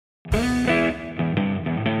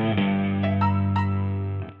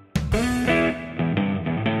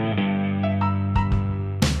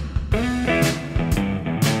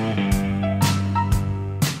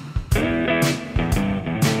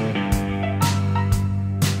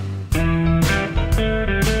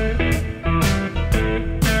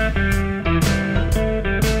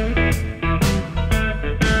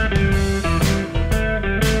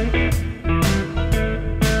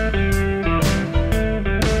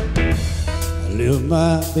left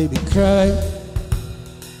my baby crying,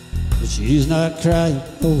 but she's not crying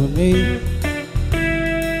over me.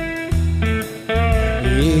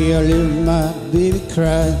 Yeah, I left my baby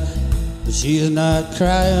crying, but she's not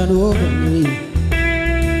crying over me.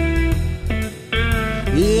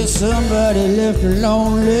 Yeah, somebody left her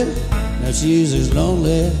lonely, now she's as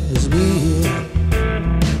lonely as me.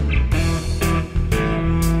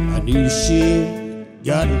 I knew she'd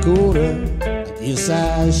gotten colder, I guess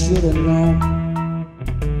I should have known.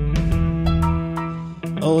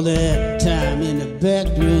 All that time in the back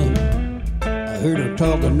room, I heard her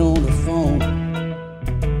talking on the phone.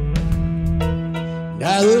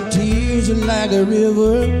 Now her tears are like a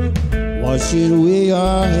river, washing away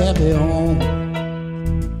our happy home.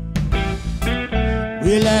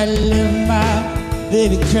 Well, I left my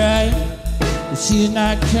baby crying, but she's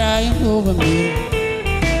not crying over me.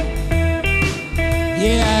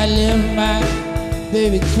 Yeah, I left my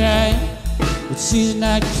baby crying, but she's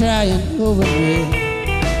not crying over me.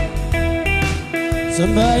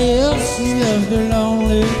 Somebody else has left her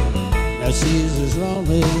lonely, now she's as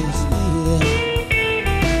lonely as me.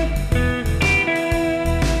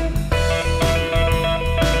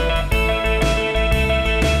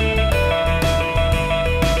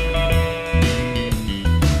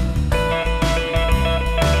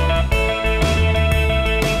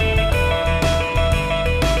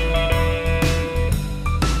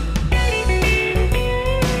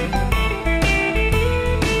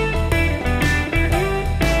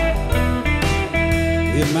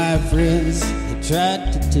 My friends, they tried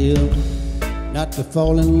to tell me not to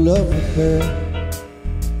fall in love with her.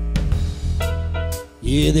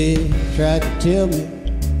 Yeah, they tried to tell me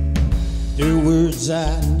their words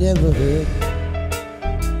I never heard.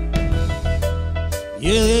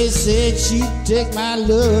 Yeah, they said she'd take my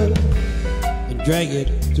love and drag it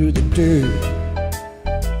through the dirt.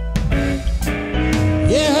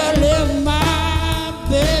 Yeah, I left my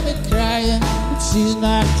baby crying, but she's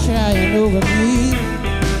not crying over me.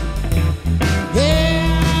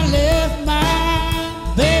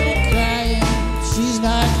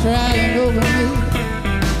 Crying over me.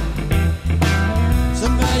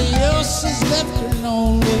 Somebody else has left her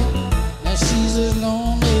lonely, now she's as lonely